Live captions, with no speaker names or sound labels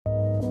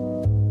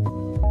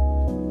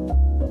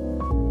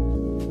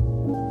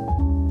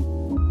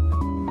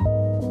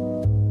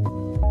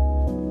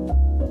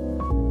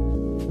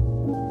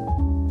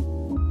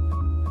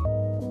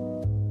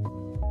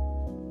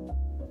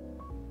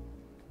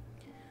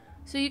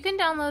So you can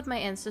download my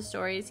Insta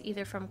Stories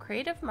either from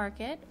Creative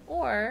Market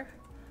or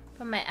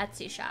from my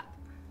Etsy shop.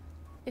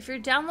 If you're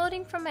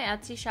downloading from my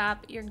Etsy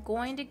shop, you're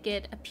going to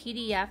get a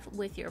PDF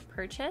with your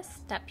purchase.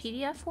 That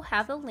PDF will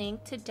have a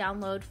link to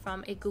download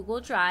from a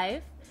Google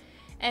Drive.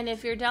 And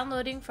if you're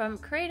downloading from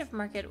Creative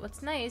Market,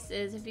 what's nice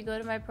is if you go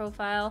to my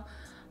profile,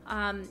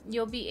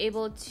 you'll be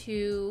able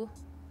to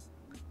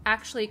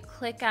actually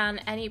click on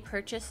any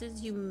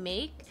purchases you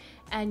make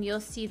and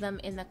you'll see them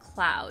in the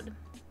cloud.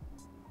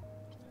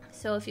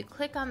 So if you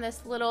click on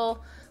this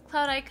little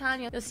cloud icon,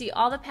 you'll see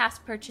all the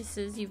past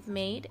purchases you've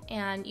made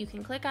and you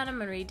can click on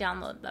them and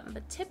re-download them.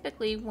 But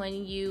typically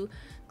when you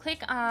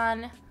click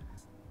on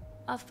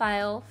a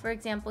file, for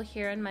example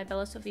here in my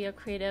Bella Sofia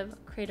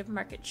Creative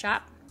Market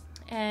shop,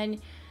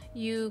 and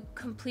you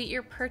complete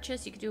your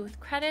purchase, you can do it with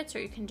credits or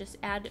you can just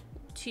add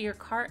to your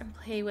cart and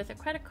pay with a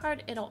credit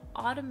card, it'll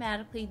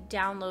automatically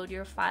download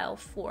your file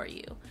for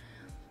you.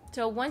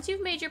 So once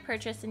you've made your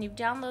purchase and you've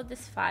downloaded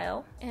this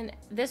file, and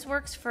this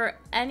works for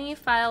any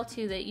file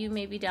too that you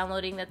may be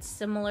downloading that's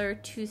similar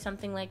to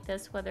something like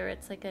this, whether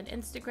it's like an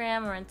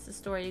Instagram or Insta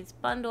Stories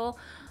bundle,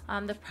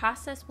 the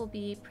process will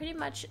be pretty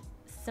much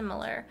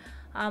similar.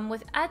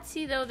 With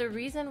Etsy though, the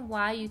reason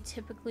why you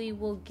typically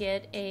will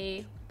get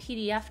a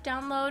PDF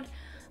download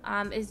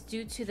is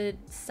due to the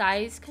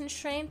size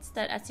constraints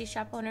that Etsy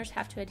shop owners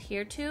have to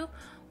adhere to.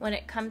 When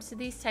it comes to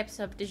these types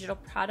of digital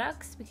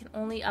products, we can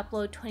only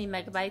upload 20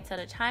 megabytes at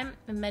a time,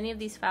 and many of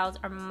these files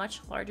are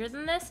much larger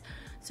than this.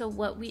 So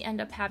what we end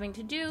up having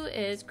to do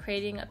is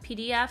creating a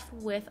PDF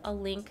with a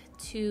link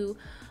to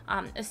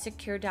a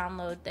secure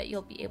download that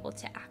you'll be able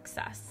to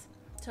access.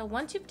 So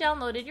once you've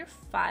downloaded your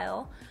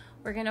file,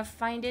 we're going to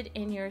find it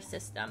in your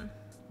system.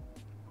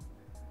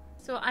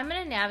 So I'm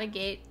going to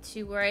navigate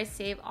to where I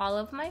save all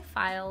of my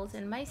files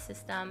in my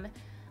system.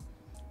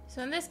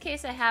 So in this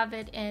case, I have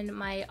it in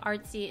my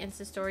artsy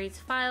Insta Stories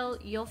file.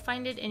 You'll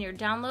find it in your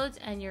downloads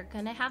and you're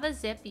going to have a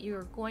zip.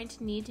 You're going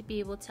to need to be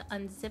able to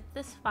unzip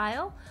this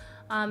file.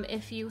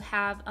 If you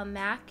have a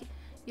Mac,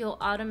 you'll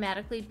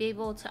automatically be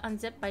able to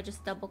unzip by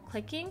just double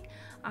clicking.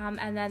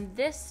 And then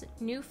this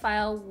new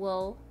file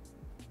will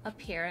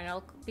appear and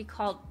it'll be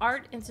called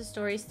Art Insta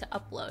Stories to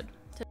upload.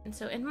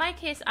 So in my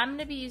case, I'm going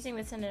to be using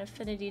this in an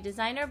Affinity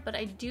Designer, but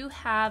I do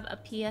have a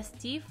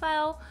PSD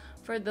file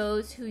for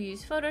those who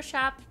use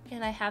Photoshop,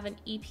 and I have an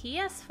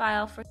EPS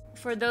file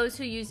for those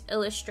who use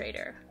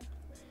Illustrator.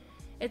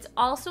 It's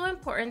also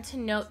important to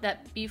note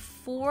that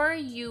before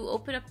you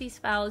open up these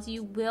files,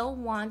 you will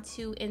want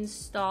to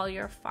install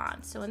your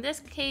font. So in this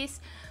case,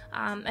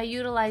 I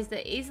utilize the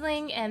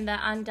Aisling and the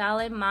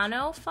Andale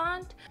Mano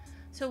font.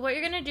 So what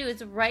you're going to do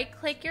is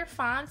right-click your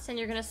fonts, and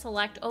you're going to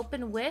select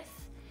Open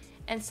With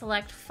and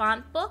select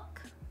Font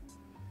Book.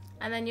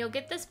 And then you'll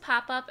get this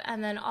pop-up,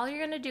 and then all you're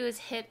going to do is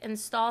hit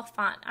Install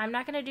Font. I'm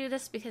not going to do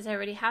this because I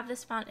already have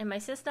this font in my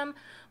system,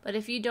 but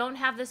if you don't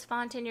have this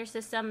font in your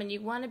system and you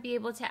want to be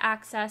able to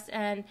access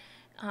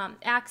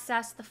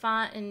the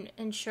font and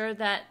ensure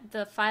that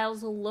the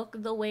files will look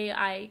the way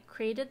I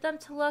created them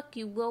to look,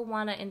 you will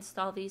want to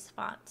install these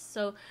fonts.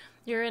 So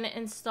you're going to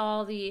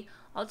install the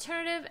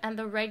alternative and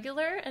the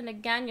regular, and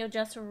again, you'll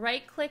just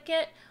right-click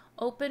it,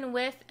 Open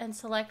With, and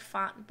select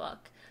Font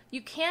Book.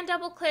 You can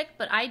double click,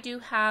 but I do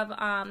have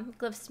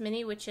Glyphs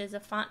Mini, which is a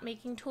font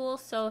making tool,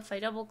 so if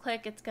I double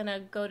click, it's going to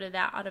go to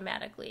that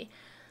automatically.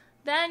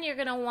 Then you're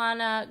going to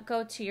want to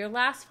go to your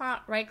last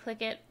font, right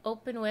click it,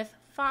 Open With,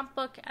 Font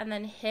Book, and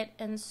then hit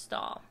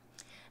Install.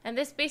 And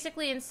this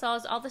basically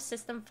installs all the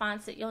system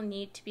fonts that you'll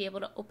need to be able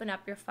to open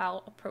up your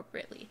file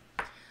appropriately.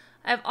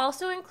 I've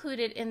also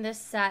included in this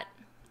set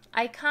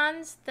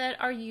icons that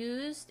are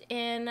used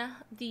in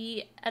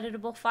the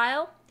editable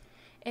file,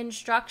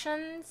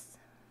 instructions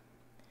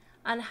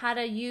on how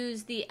to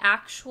use the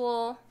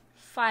actual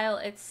file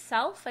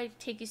itself. I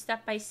take you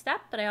step by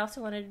step, but I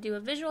also wanted to do a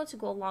visual to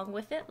go along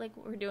with it, like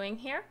what we're doing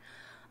here.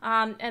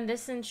 And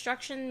this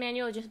instruction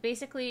manual just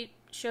basically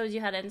shows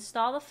you how to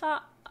install the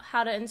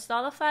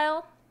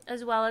file,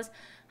 as well as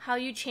how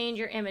you change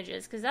your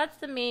images, because that's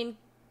the main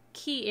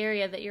key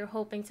area that you're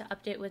hoping to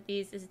update with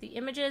these is the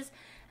images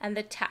and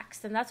the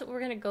text, and that's what we're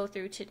going to go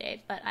through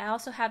today. But I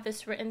also have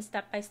this written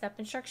step-by-step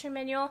instruction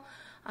manual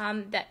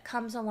that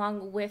comes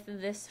along with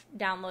this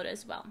download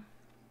as well.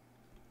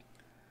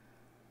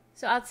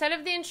 So outside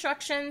of the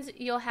instructions,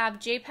 you'll have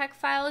JPEG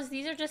files.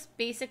 These are just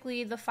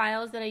basically the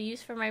files that I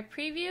use for my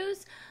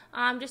previews,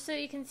 just so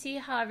you can see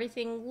how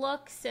everything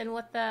looks and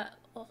what the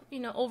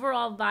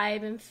overall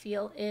vibe and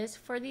feel is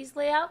for these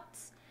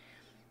layouts.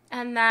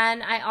 And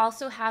then I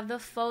also have the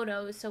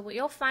photos. So what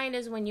you'll find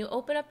is when you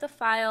open up the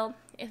file,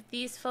 if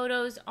these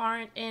photos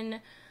aren't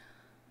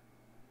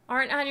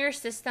on your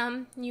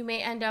system, you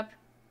may end up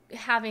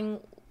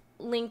having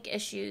link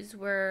issues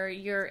where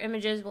your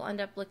images will end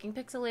up looking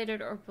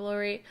pixelated or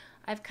blurry.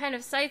 I've kind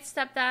of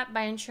sidestepped that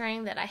by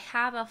ensuring that I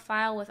have a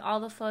file with all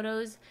the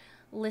photos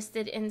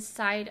listed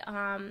inside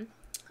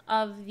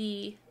of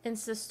the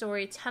Insta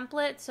Story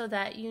template so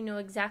that you know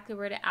exactly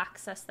where to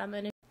access them.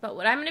 But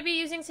what I'm going to be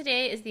using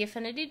today is the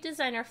Affinity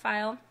Designer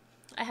file.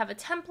 I have a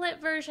template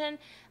version,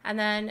 and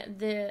then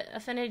the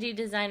Affinity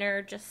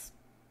Designer just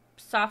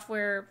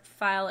software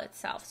file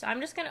itself. So I'm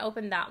just going to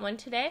open that one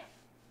today,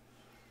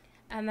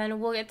 and then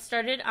we'll get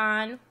started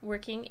on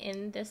working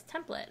in this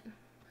template.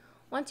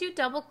 Once you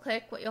double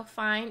click, what you'll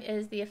find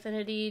is the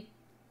Affinity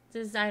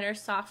Designer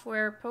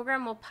software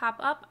program will pop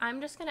up. I'm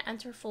just going to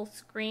enter full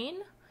screen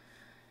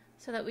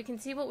so that we can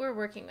see what we're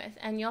working with,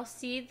 and you'll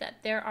see that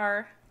there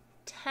are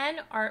 10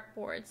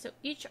 artboards. So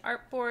each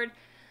artboard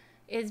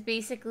is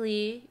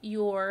basically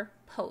your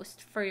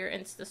post for your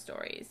Insta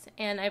stories,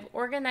 and I've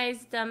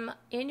organized them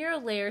in your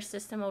layer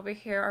system over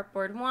here.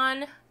 Artboard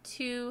 1,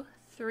 2,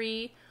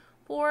 3,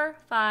 4,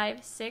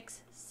 5,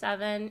 6,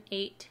 7,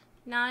 8,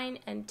 9,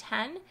 and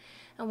 10.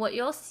 And what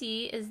you'll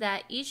see is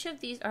that each of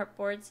these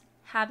artboards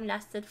have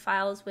nested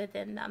files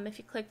within them. If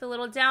you click the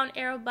little down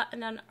arrow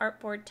button on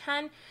artboard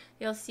 10,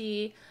 you'll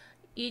see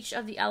each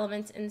of the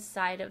elements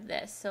inside of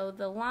this. So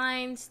the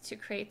lines to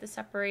create the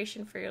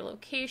separation for your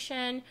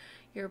location,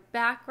 your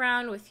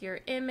background with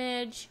your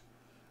image,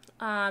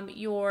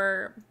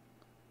 your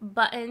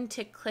button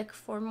to click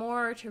for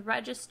more, to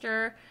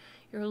register,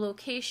 your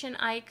location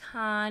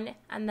icon,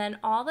 and then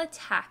all the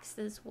text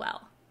as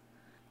well.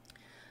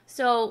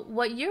 So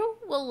what you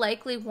will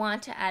likely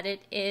want to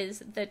edit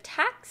is the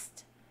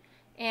text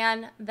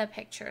and the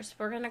pictures.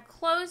 We're going to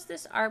close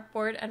this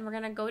artboard, and we're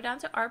going to go down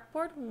to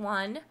artboard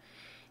 1,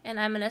 and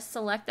I'm going to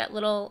select that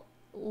little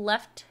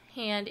left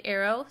hand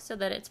arrow so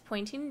that it's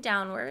pointing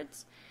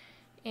downwards.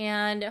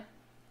 And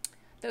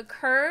the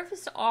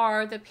curves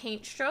are the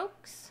paint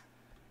strokes,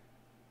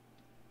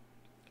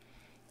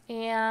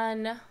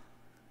 and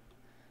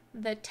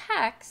the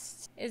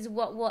text is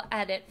what we'll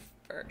edit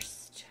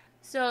first.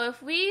 So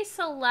if we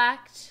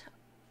select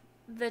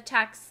the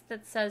text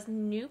that says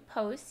new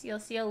post, you'll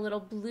see a little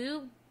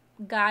blue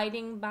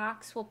guiding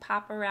box will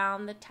pop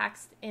around the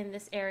text in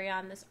this area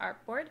on this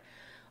artboard.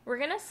 We're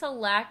going to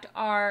select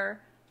our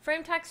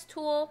frame text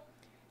tool,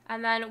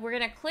 and then we're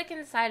going to click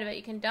inside of it.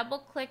 You can double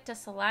click to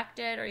select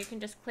it, or you can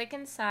just click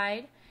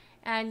inside,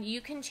 and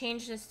you can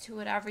change this to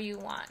whatever you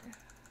want.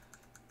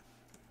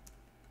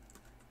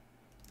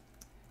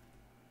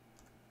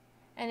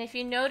 And if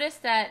you notice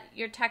that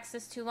your text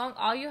is too long,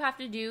 all you have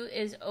to do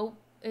is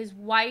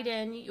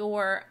widen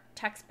your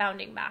text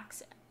bounding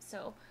box.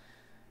 So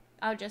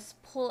I'll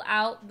just pull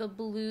out the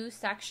blue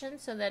section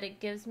so that it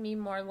gives me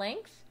more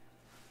length.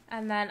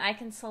 And then I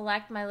can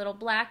select my little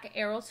black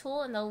arrow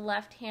tool in the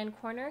left hand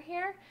corner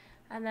here,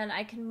 and then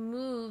I can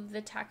move the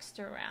text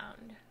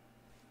around.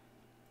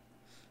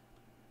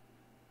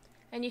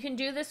 And you can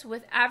do this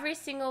with every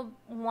single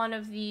one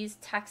of these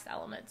text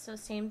elements. So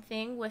same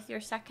thing with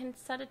your second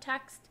set of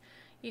text.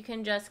 You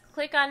can just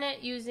click on it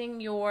using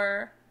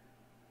your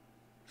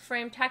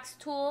frame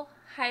text tool,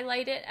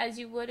 highlight it as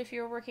you would if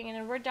you were working in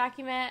a Word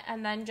document,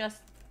 and then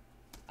just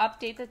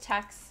update the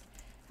text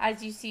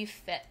as you see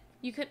fit.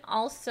 You can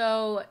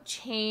also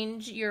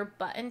change your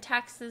button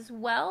text as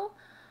well.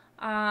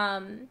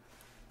 Change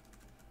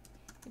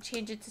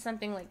it to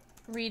something like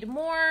read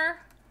more,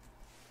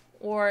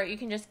 or you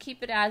can just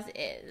keep it as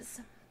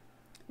is.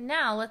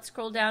 Now let's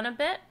scroll down a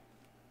bit.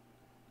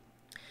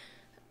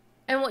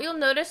 And what you'll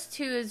notice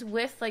too is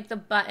with like the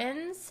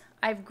buttons,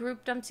 I've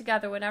grouped them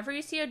together. Whenever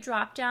you see a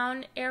drop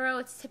down arrow,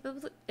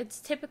 it's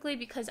typically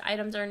because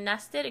items are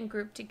nested and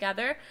grouped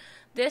together.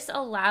 This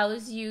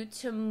allows you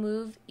to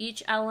move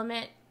each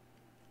element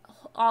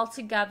all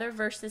together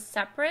versus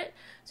separate.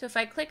 So if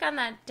I click on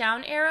that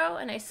down arrow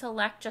and I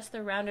select just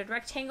the rounded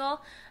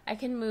rectangle, I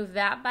can move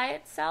that by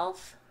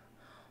itself,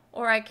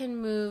 or I can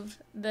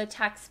move the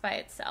text by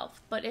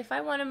itself. But if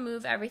I want to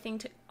move everything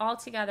all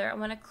together, I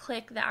want to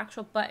click the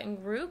actual button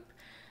group,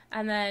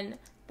 and then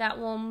that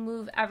will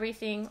move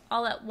everything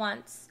all at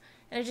once,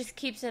 and it just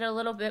keeps it a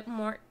little bit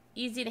more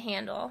easy to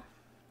handle.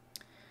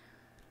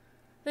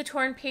 The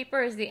torn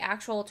paper is the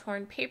actual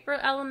torn paper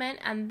element,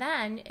 and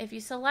then if you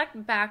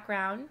select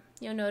background,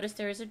 you'll notice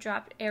there is a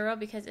drop arrow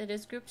because it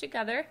is grouped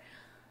together.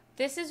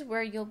 This is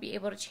where you'll be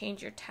able to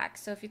change your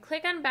text. So if you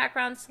click on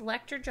background,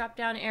 select your drop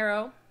down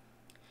arrow,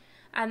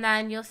 and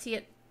then you'll see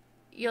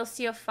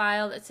a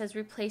file that says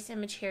replace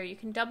image here. You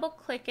can double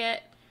click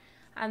it,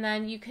 and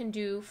then you can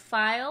do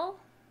file,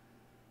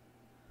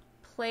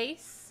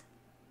 place,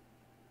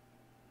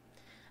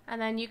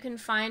 and then you can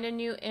find a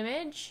new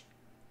image,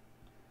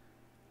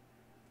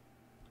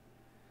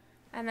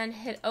 and then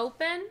hit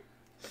open,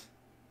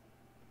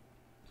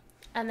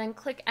 and then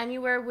click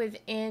anywhere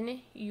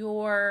within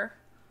your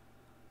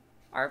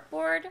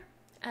artboard.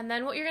 And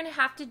then what you're going to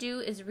have to do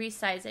is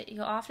resize it.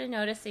 You'll often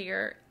notice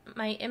that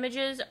my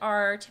images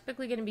are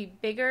typically going to be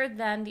bigger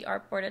than the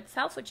artboard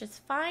itself, which is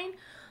fine.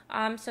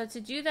 So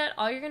to do that,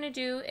 all you're going to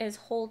do is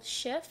hold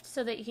shift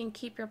so that you can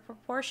keep your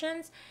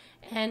proportions,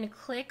 and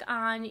click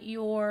on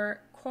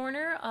your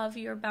corner of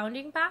your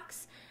bounding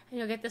box, and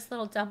you'll get this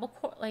little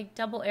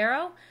double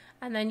arrow,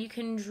 and then you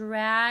can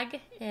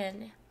drag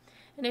in.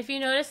 And if you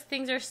notice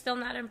things are still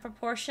not in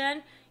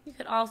proportion, you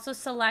could also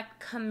select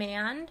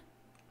command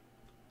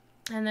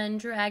and then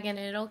drag in,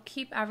 and it'll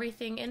keep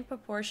everything in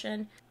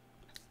proportion.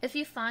 If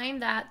you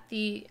find that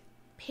the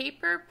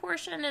paper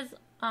portion is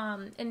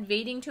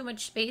invading too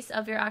much space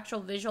of your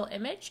actual visual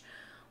image,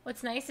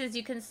 what's nice is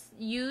you can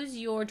use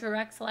your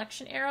direct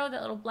selection arrow,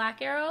 that little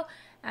black arrow,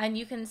 and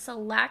you can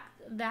select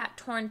that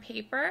torn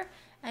paper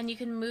and you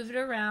can move it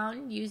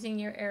around using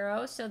your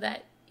arrow so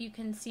that you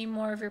can see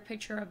more of your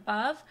picture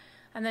above.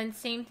 And then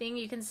same thing,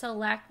 you can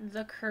select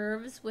the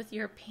curves with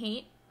your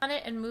paint on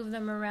it and move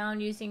them around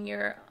using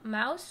your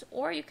mouse,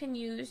 or you can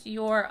use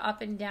your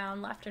up and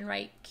down, left and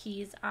right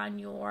keys on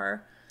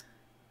your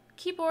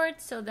keyboard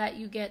so that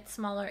you get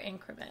smaller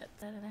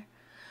increments.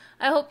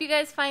 I hope you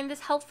guys find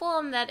this helpful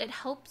and that it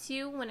helps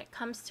you when it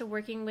comes to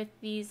working with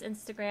these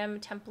Instagram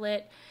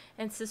template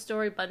and Insta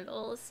story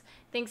bundles.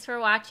 Thanks for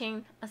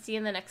watching. I'll see you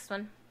in the next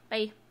one.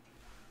 Bye.